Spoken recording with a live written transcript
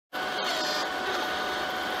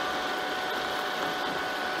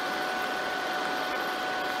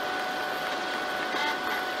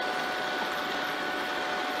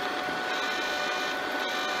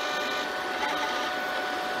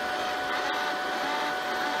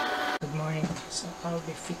morning. So I'll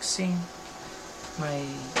be fixing my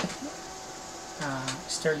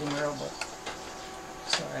Sterling robot.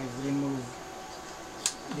 So I've removed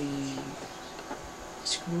the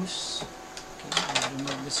screws. Okay, I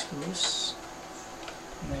removed the screws,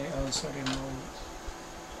 and I also removed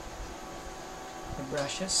the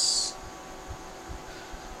brushes,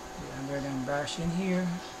 the underline brush in here,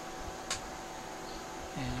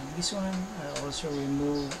 and this one I also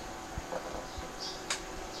removed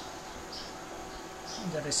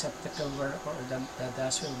the receptacle where the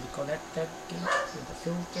dust will be collected, okay, with the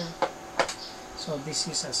filter. So this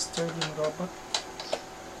is a Sterling robot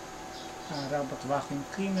vacuum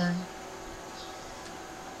cleaner.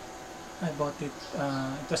 I bought it,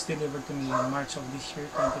 it was delivered to me in March of this year,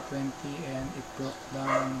 2020, and it broke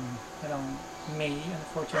down around May.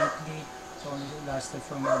 Unfortunately, it only lasted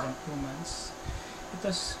for more than 2 months. It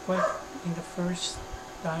was quite, in the first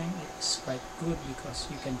time, it's quite good because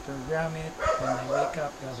you can program it. When I wake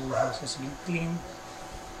up, the whole house has been cleaned.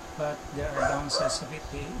 But there are downsides of it.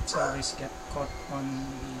 It's always get caught on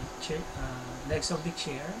the chair, legs of the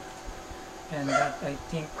chair, and that, I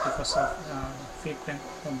think, because of frequent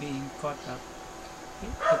being caught up,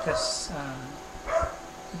 because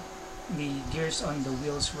the gears on the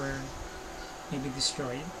wheels were maybe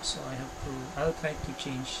destroyed. So I'll try to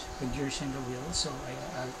change the gears in the wheels. So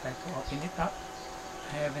I'll try to open it up.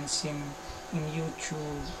 I haven't seen in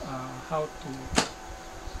YouTube how to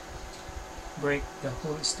break the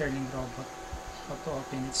whole Sterling robot, how to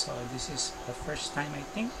open it. So this is the first time, I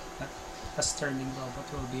think, that a Sterling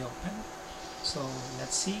robot will be opened. So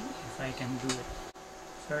let's see if I can do it.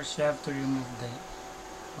 First, you have to remove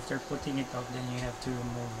after putting it up, then you have to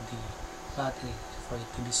remove the battery for it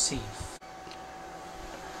to be safe.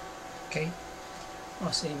 Okay, I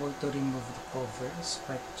was able to remove the cover. It's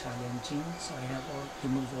quite challenging. So I have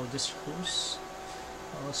removed all the screws.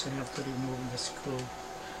 I also have to remove the screw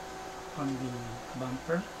on the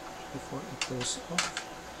bumper before it goes off,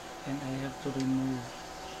 and I have to remove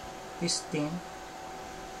this thing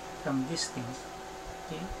from this thing.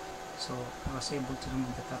 Okay, so I was able to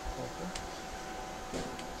remove the top cover.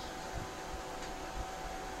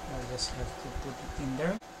 I just have to put it in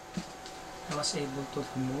there. I was able to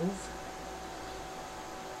remove,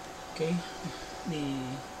 okay, the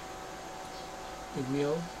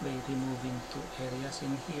wheel by removing 2 areas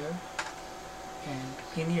in here and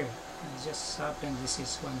in here. It just happened this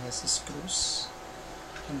is one has screws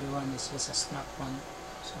and the one is just a snap-on.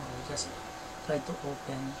 So I just try to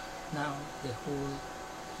open now the whole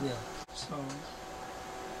wheel. So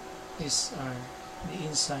these are the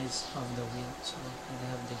insides of the wheel. So I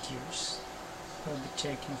have the gears. I'll be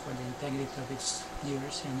checking for the integrity of its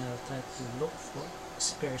gears, and I'll try to look for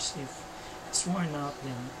spares. If it's worn out,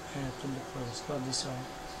 then I have to look for it. So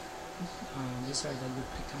these are the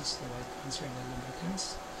lubricants, the white ones are the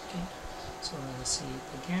lubricants. Okay, so I'll see it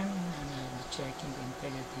again, and I'll be checking the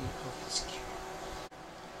integrity of its gear.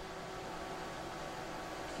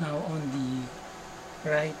 Now on the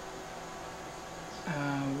right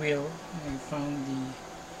wheel, I found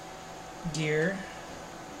the gear.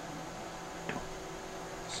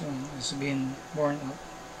 So it's been worn out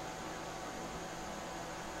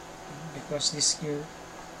because this gear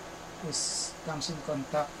comes in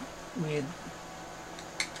contact with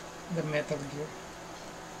the metal gear.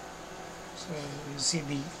 So you see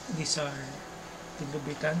these are the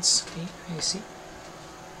lubricants. Okay, I see.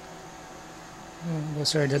 And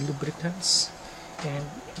those are the lubricants, and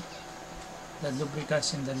the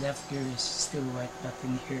lubricants in the left gear is still white, but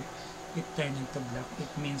in here it turned into black. It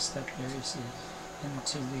means that there is an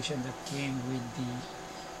oxidation that came with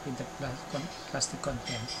the plastic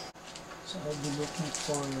content. So I'll be looking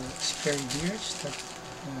for spare gears that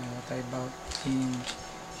I bought in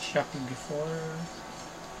Shopee before.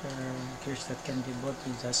 Gears that can be bought.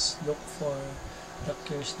 We just look for the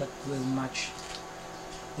gears that will match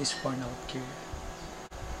this worn out gear.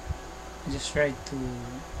 I just try to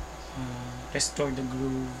restore the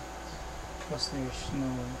groove because there's no,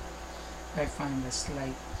 I find a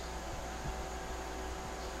slight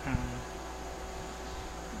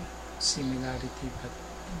similarity, but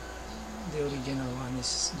the original one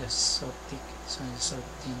is just so thick, so it's so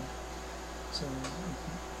thin, so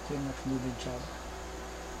it will not do the job.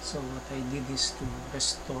 So what I did is to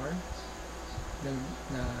restore the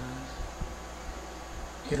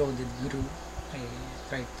eroded groove. I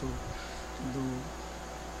tried to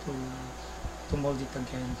mold it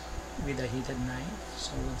again with a heated knife,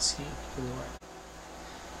 so we'll see if it will work.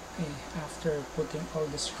 Okay, after putting all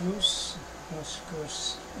the screws, no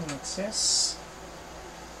screws in excess.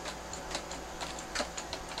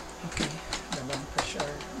 Okay, the bumpers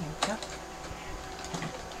are intact.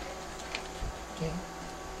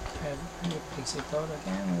 I replace it all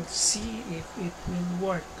again. Let's see if it will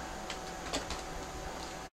work.